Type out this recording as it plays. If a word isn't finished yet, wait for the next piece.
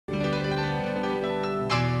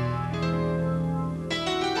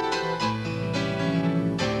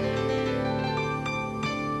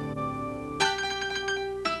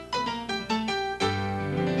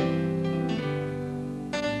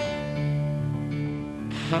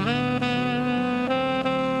Our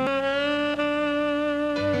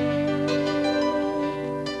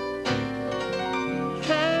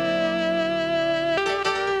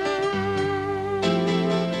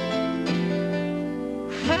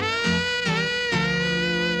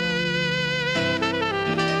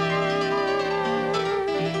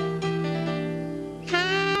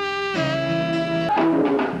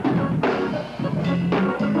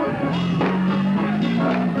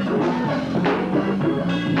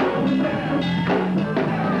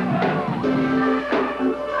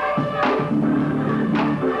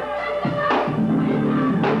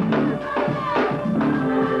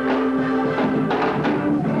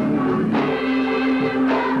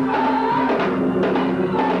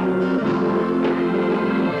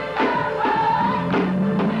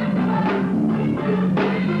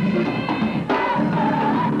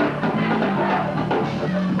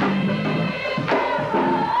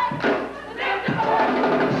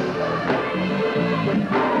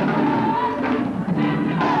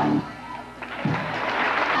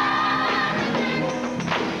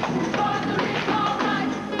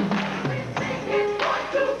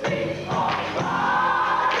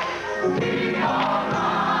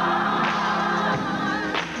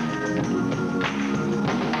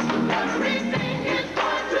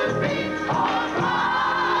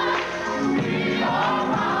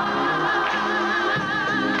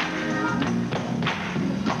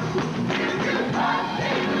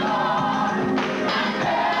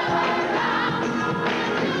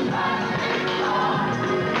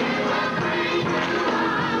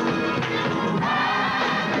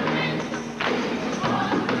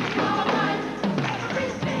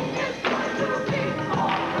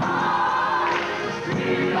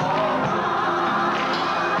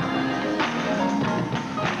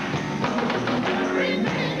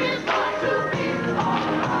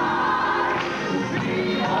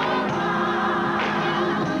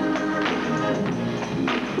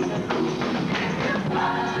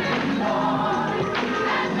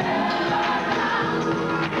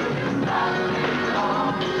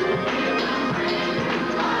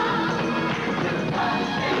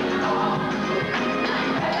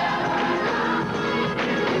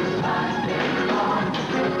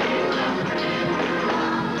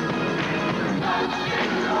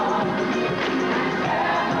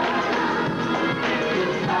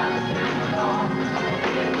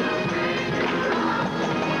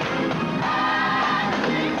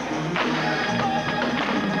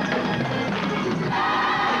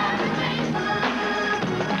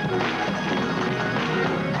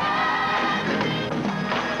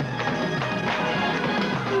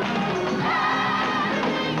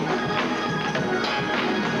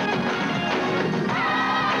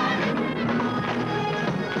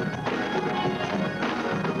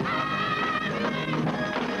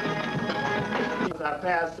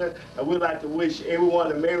pastor, and we'd like to wish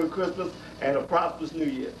everyone a Merry Christmas and a prosperous New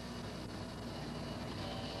Year.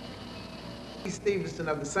 Stevenson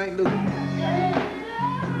of the St. Louis.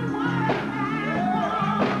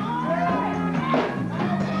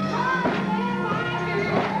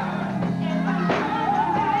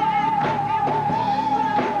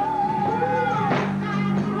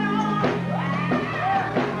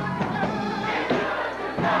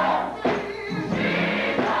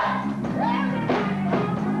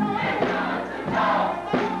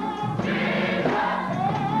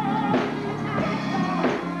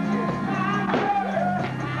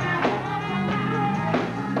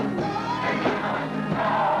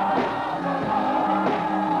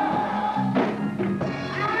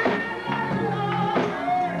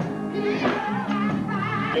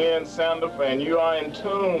 And you are in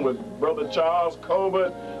tune with Brother Charles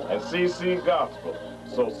Colbert and CC Gospel.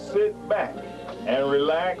 So sit back and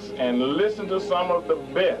relax and listen to some of the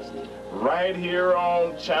best right here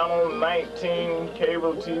on Channel 19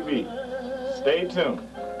 Cable TV. Stay tuned.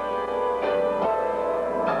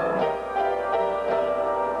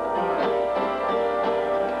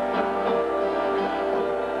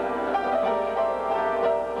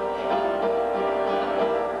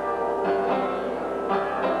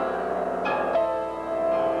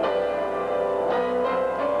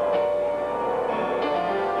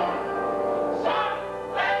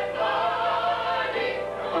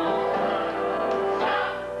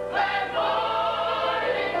 Sunday morning,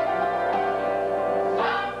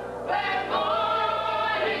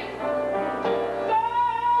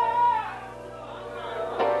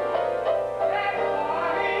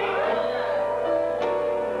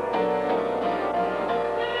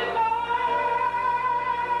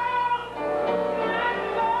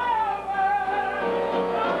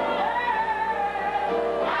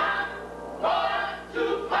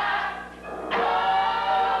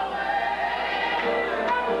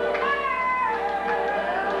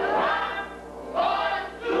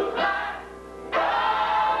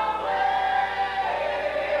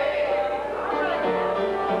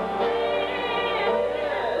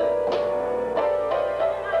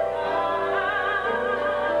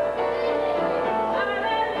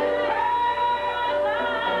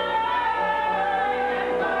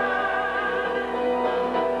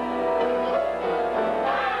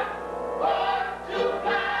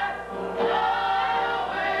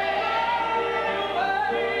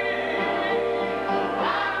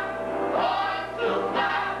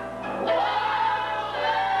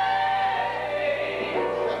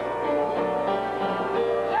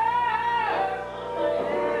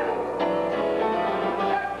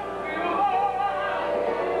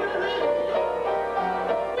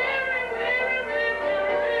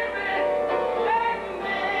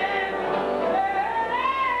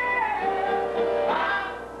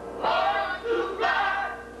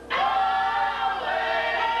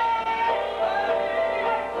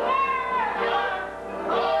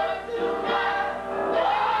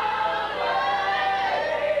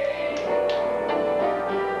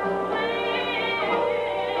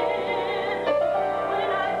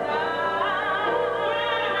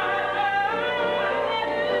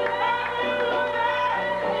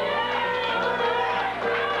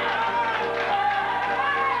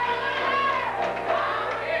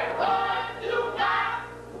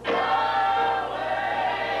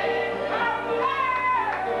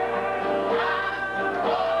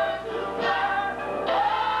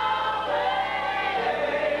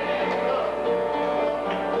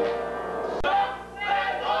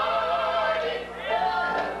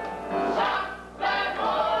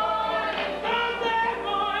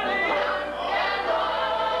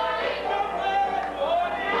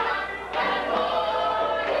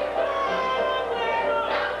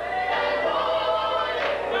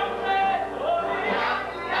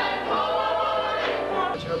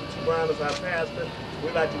 our pastor.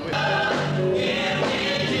 We'd like to wish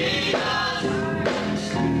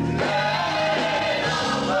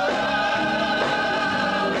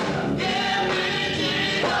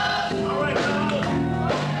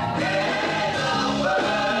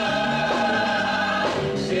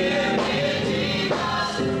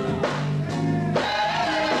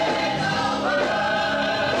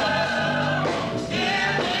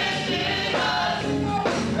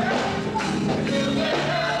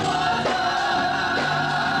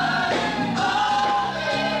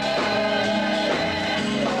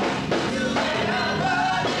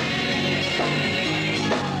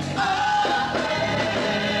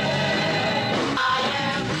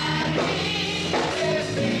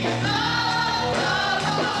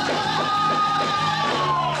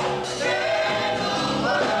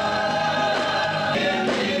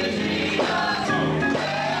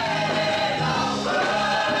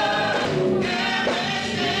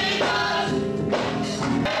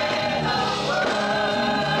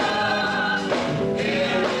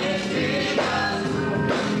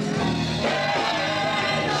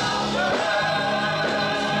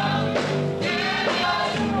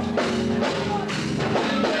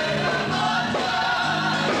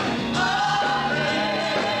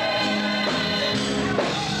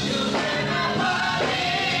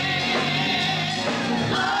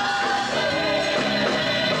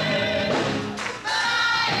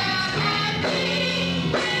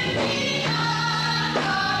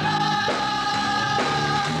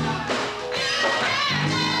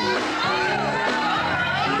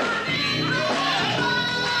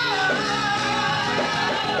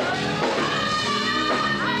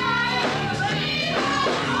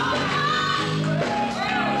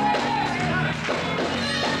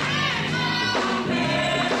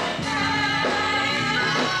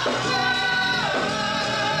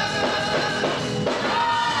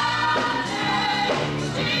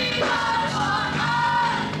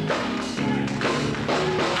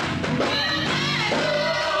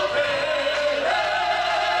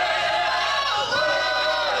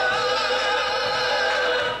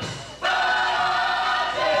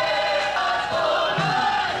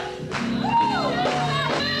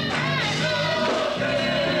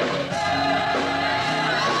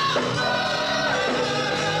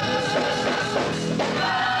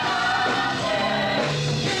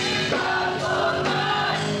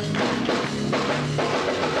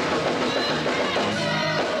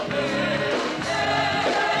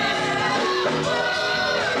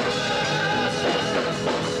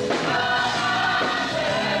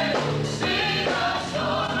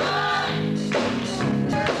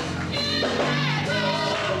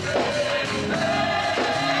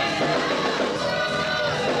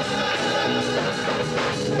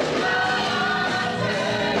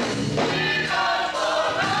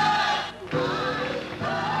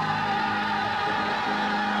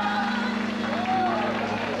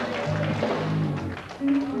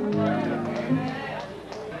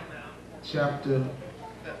chapter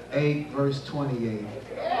 8, verse 28.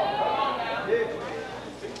 I'll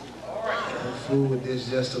fool with this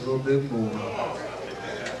just a little bit more.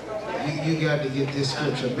 You got to get this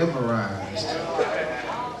scripture memorized.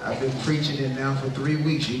 I've been preaching it now for 3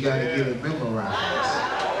 weeks. You got to get it memorized.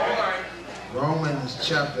 Romans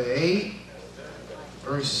chapter 8,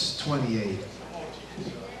 verse 28.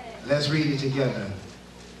 Let's read it together.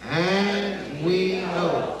 And we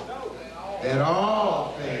know that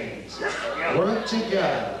all things work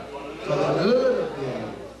together for the good of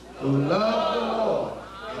them who love the Lord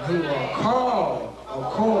and who are called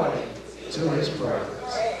according to his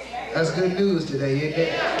purpose. That's good news today, isn't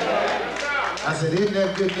it? I said, isn't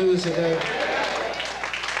that good news today?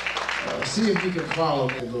 See if you can follow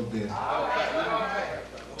me a little bit.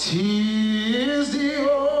 'Tis the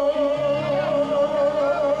old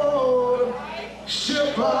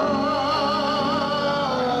ship of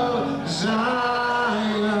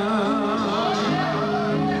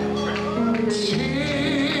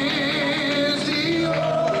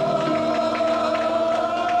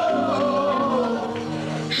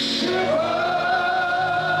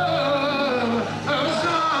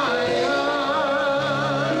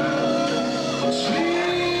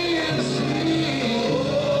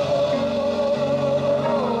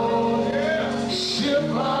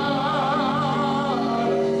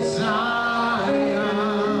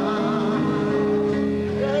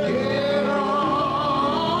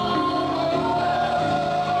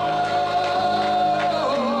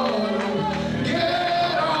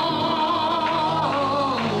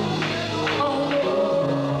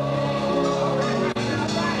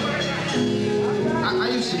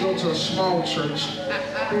church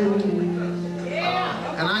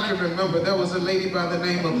And I can remember there was a lady by the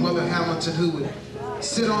name of Mother Hamilton who would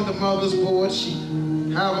sit on the mother's board. She'd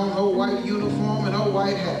have on her white uniform and her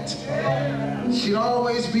white hat. She'd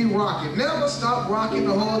always be rocking, never stop rocking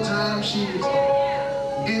the whole time she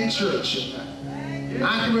was in church.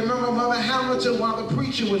 I can remember Mother Hamilton, while the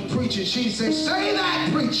preacher was preaching, she'd say, "Say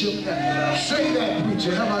that, preacher! Say that,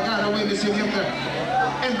 preacher!" Have I got a witness in him there?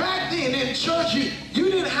 And back then in church, you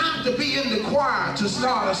didn't have to be in the choir to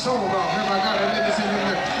start a song off. Have I got a witness in him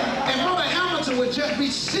there? And Mother Hamilton would just be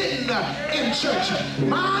sitting in church,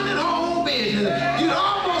 minding her own business. You'd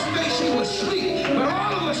almost think she was asleep, but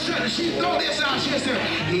all of a sudden she'd throw this out. She'd say,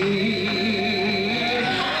 "It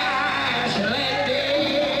has landed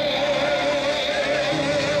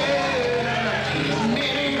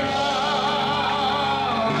many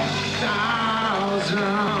thousands.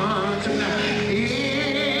 It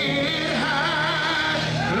has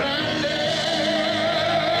landed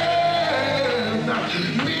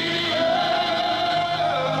many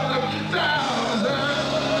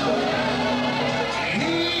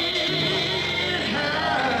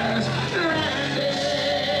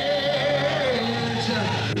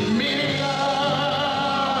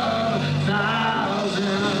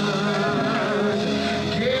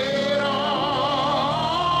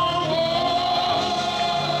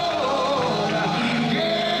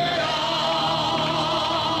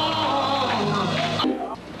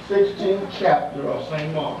chapter of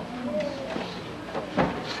St. Mark.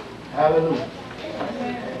 Hallelujah.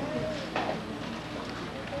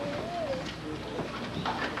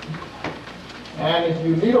 And if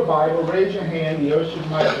you need a Bible, raise your hand. The ushers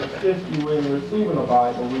might assist you in receiving a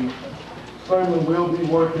Bible. We certainly will be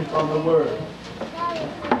working from the Word.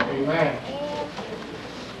 Amen.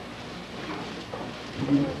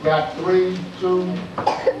 You've got 3, 2.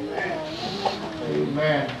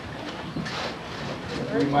 Amen.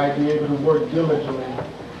 We might be able to work diligently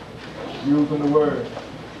using the Word.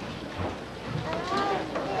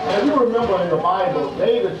 As you remember in the Bible,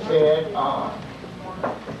 David said,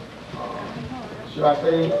 should I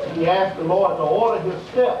say, he asked the Lord to order his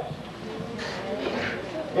steps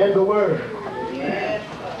in the Word.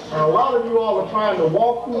 And a lot of you all are trying to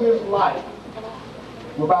walk through this life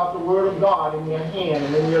without the Word of God in your hand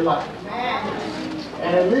and in your life.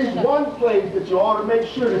 And at least one place that you ought to make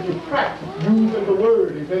sure that you practice using the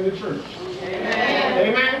Word is in the church. Amen.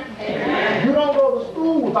 Amen? Amen. You don't go to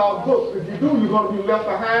school without books. If you do, you're going to be left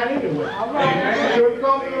behind anyway. Right. So you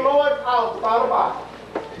come to the Lord's house without a Bible.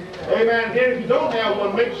 Amen. Then if you don't have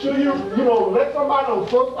one, make sure you let somebody know,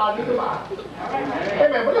 folks, I need a Bible.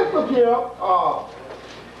 Amen. But let's look here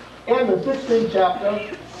in the 16th chapter,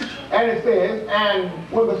 and it says, "And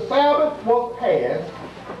when the Sabbath was past,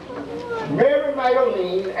 Mary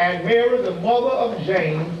Magdalene and Mary, the mother of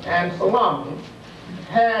James and Salome,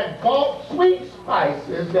 had bought sweet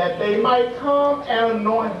spices that they might come and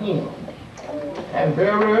anoint him. And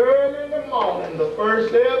very early in the morning, the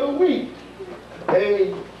first day of the week,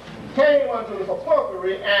 they came unto the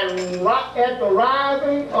sepulchre and at the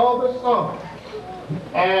rising of the sun.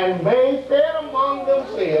 And they said among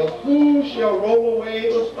themselves, Who shall roll away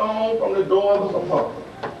the stone from the door of the sepulchre?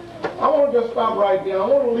 I want to just stop right there. I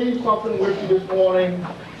want to leave something with you this morning.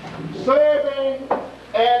 Serving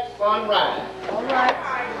at sunrise. All right.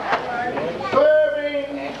 Serving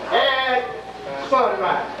at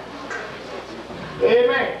sunrise.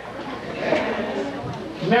 Amen.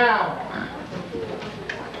 Now,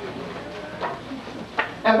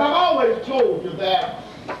 as I've always told you that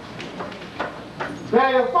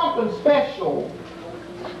there is something special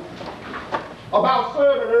about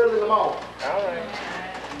serving early in the morning. All right.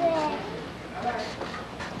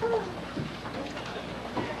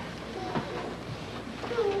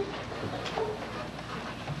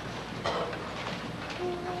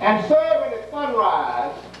 And serving at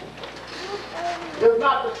sunrise is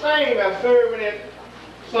not the same as serving at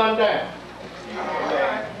sundown.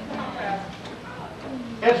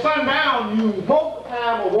 At sundown, you most of the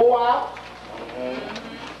time are wore out,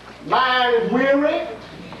 mind is weary,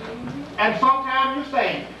 and sometimes you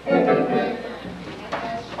sing.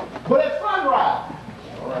 But at sunrise,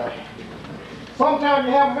 sometimes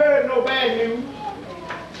you haven't heard no bad news.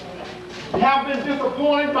 You haven't been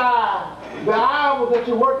disappointed by the hours that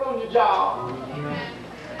you work on your job.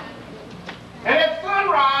 And at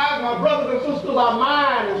sunrise, my brothers and sisters, our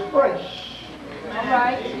mind is fresh. All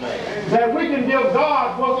right. That we can give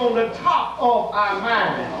God what's on the top of our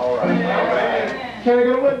mind. All right. All right. Can I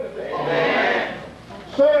get a witness there? Amen.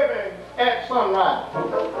 Serving at sunrise.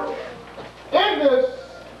 In this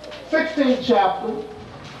 16th chapter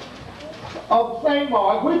of St.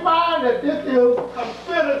 Mark, we find that this is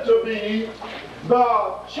considered to be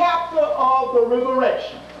the chapter of the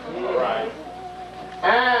resurrection. Right.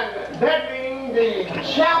 And that being the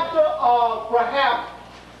chapter of perhaps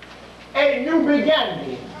a new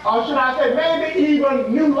beginning, or should I say maybe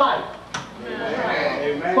even new life.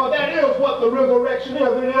 Amen. For that is what the resurrection is.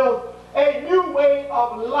 It is a new way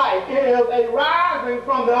of life. It is a rising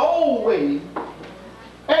from the old way,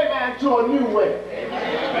 amen, to a new way.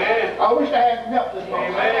 Amen. I wish I had some help this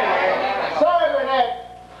morning. Amen. Serving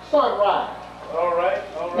at sunrise. All right.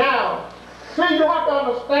 All right. Now, see, you have to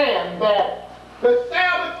understand that the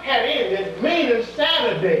Sabbath had ended, meaning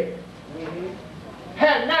Saturday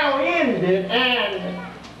had now ended, and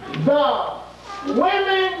the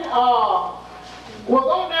women was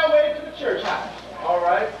on their way to the church house. All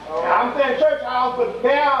right. All right. I'm saying church house, but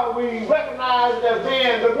there we recognize it as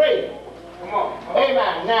being the grave. Come on.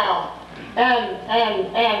 Amen. Now, and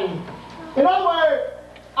in other words,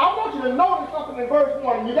 I want you to notice something in verse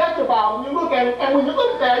 1. You got your Bible, you look at it, and when you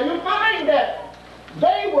look there, you find that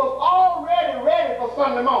they was already ready for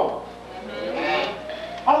Sunday morning.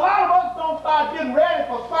 A lot of us don't start getting ready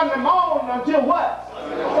for Sunday morning until what?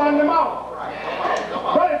 Sunday morning.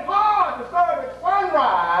 But it's hard to serve at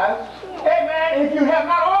sunrise, amen, if you have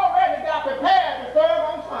not already got prepared to serve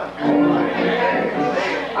on Sunday.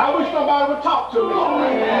 I wish somebody would talk to me.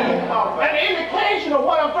 An indication of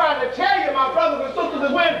what I'm trying to tell you, my brothers and sisters,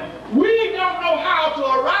 is when we don't know how to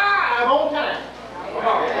arrive on time.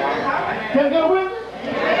 Can you get with me?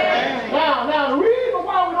 Now, the reason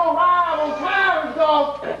why we don't arrive on time is because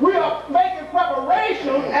we are making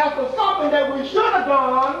preparations after something that we should have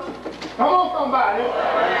done. Come on, somebody.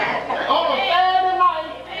 On a Saturday night,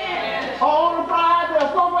 or on a Friday, or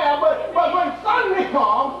somewhere. But when Sunday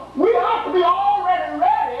comes, we have to be already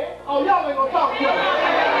ready. Oh, y'all ain't gonna talk to us.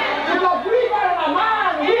 Because we got in our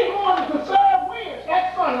mind that we're going to serve when?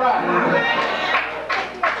 At sunrise.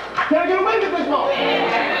 Can I get a witness this morning?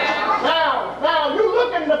 Now, you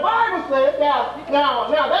look in the Bible says now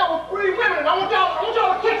there were 3 women, and I want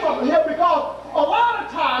y'all to catch something here, because a lot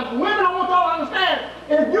of times women, I want y'all to understand,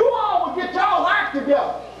 if you all would get y'all act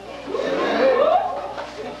together,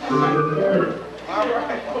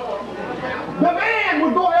 the man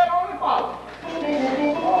would go ahead on and follow.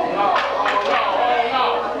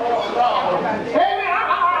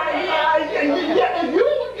 If you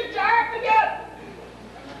would get your act together,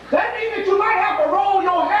 that means that you might have to roll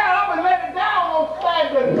your hair up and let it down on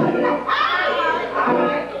Saturday night.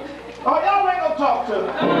 Oh, y'all ain't gonna talk to me.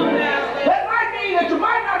 That might mean that you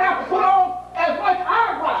might not have to put on as much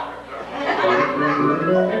eyebrow.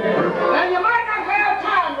 And you might not have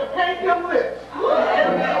time to paint your lips.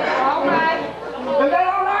 All right. Is that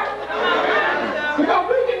all right? Because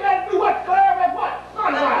we can let do what serve at what?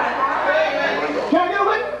 Sunrise. Can you get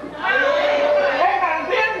with me?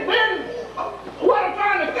 What I'm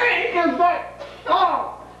trying to say is that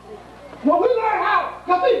when we learn how,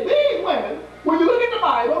 because these women, when you look at the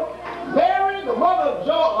Bible, Mary, the mother of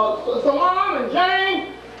Salome and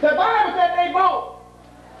James, the Bible said they bought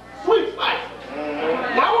sweet spices.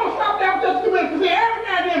 Now I want to stop there for just a few minutes, because see, every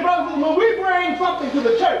now and then, brothers, when we bring something to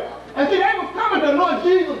the church, and see, they was coming to anoint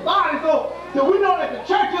Jesus' body, so we know that the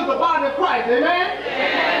church is the body of Christ, amen?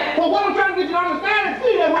 But what I'm trying to get you to understand is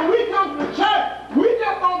see that when we come to the church, we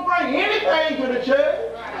just don't bring anything to the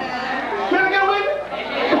church. Can I get with it?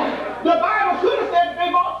 The Bible could have said that they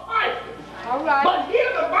bought spices. All right. But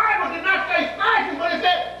here the Bible did not say spices, but it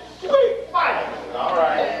said sweet spices. All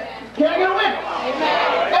right. Can I get with it?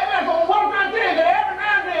 Amen. Amen. So what I'm trying to tell you is that every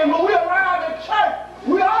now and then when we arrive at church,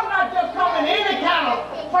 we ought not just come in any kind of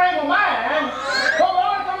frame of mind, but we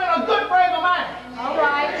ought to come in a good frame of mind. All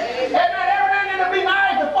right. Amen. Every now and then it'd be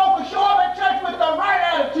nice if folks show up at church with the right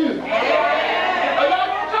attitude. Amen. Are y'all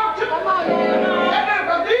gonna talk to me? Come on, amen.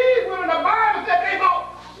 Because these women, the Bible said they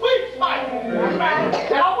bought sweet spices. Right.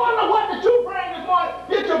 And I wonder what did you bring this morning?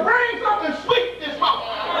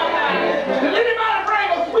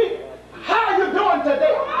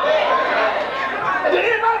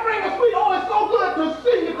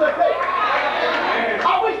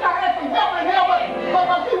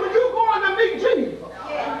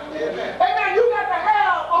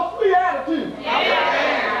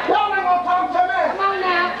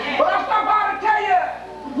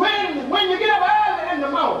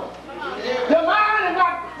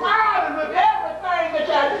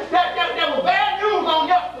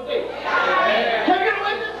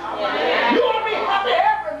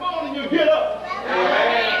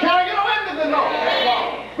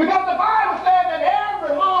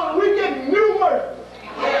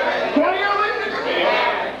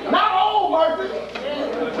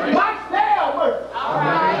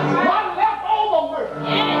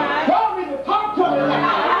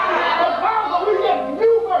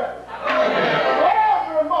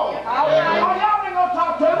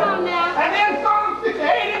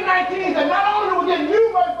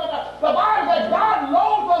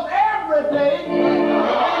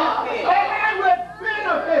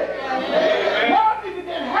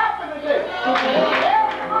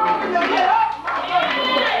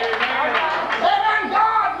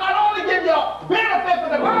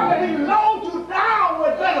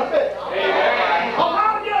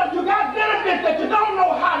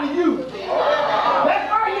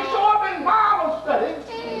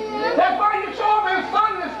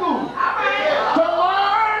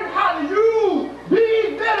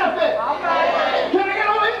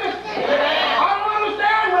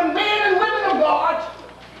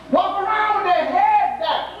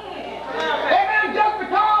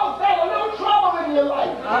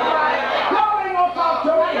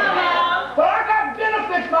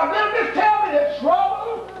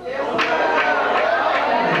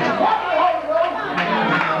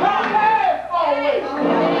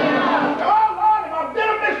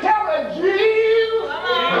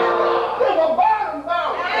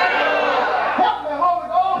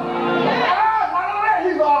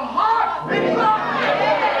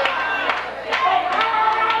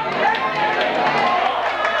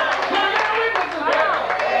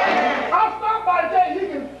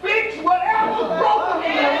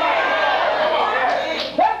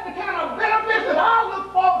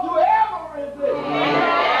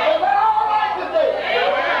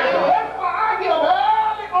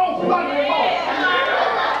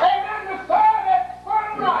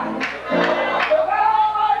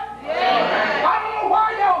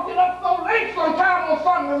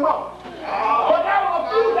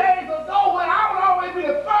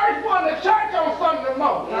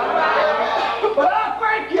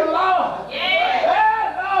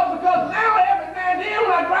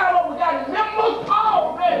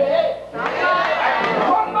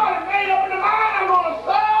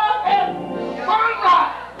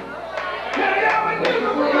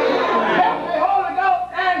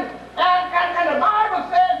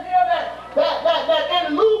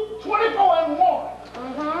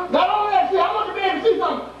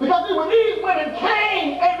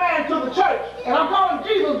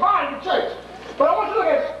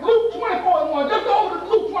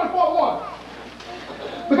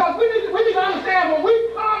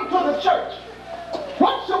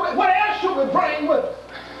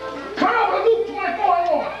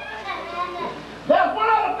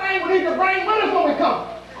 need to bring with us when we come.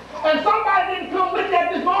 And somebody didn't come with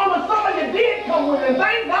that this morning, but some of you did come with it. And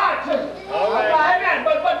thank God to you. Amen.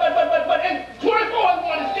 But in 24 is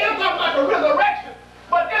one, it's still talking about the resurrection.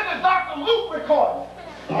 But this is Dr. Luke recording.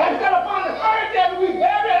 And said upon the third day of the week,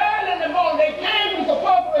 very early in the morning, they came and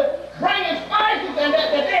supposed to bring in spices and that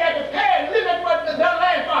they had prepared, living for the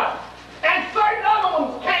land fire. And certain other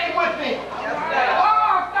ones came with them. Oh,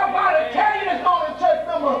 I stopped by to tell you this morning, church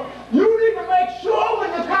member, you need to make sure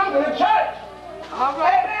when you come to the church,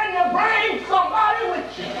 amen, you bring somebody with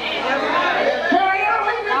you. Can I get a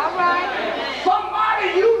witness? All right.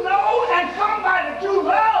 Somebody you know and somebody that you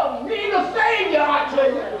love need a Savior, I tell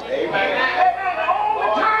you. Amen. Amen. The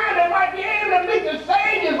only time they might be able to meet the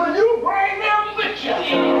Savior is when you bring them with you.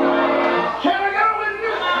 Can I get a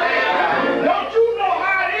witness? Don't you know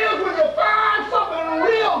how it is when you find something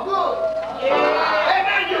real good?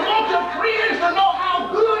 Amen. You want your friends to know how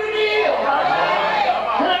good it is.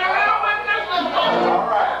 Can I get a witness? All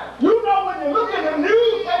right. You know when you look in the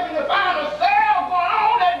newspaper and you find a sale going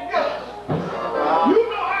on at good. You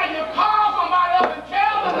know how you call somebody up and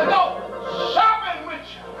tell them to go shopping with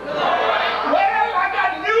you. Well, I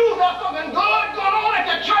got news of something good going on at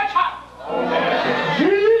the church house.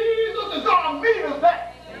 Jesus is going to meet us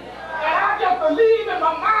there. And I just believe in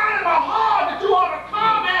my mind and my heart that you ought to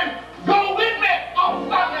come and go with me on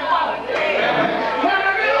Sunday morning. Can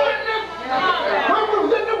I get a witness? When we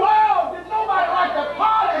was in the world, did nobody like to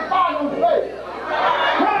party and find them faith?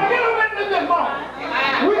 Can I get a witness this morning?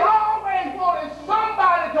 We always wanted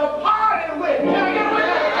somebody to party with. Can I get a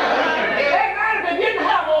witness? Amen. If they didn't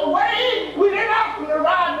have a way, we didn't ask them to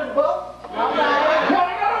ride the bus. Can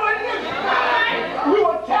I get a witness? We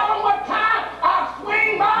would tell them what time I'll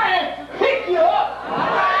swing by and pick you up.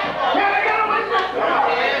 Can I get a witness?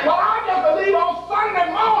 Well, I just believe on Sunday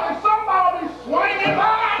morning somebody will be swinging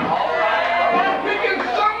by and picking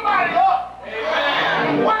somebody up.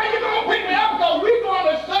 Why are you going to pick me up? Because we're going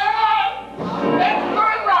to serve at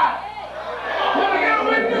sunrise. Can I get a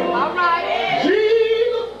witness? All right.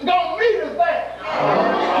 Jesus is going to meet us there.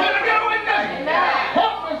 Can I get a witness?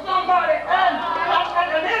 Help me somebody. And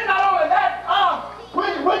then not only that,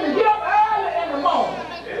 when you get up early in the morning,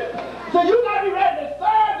 so you got to be ready to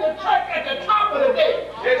serve your church at the top of the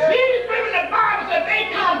day. These people in the Bible said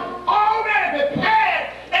they come already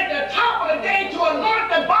prepared at the top of the day to anoint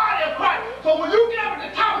the body of Christ. So when you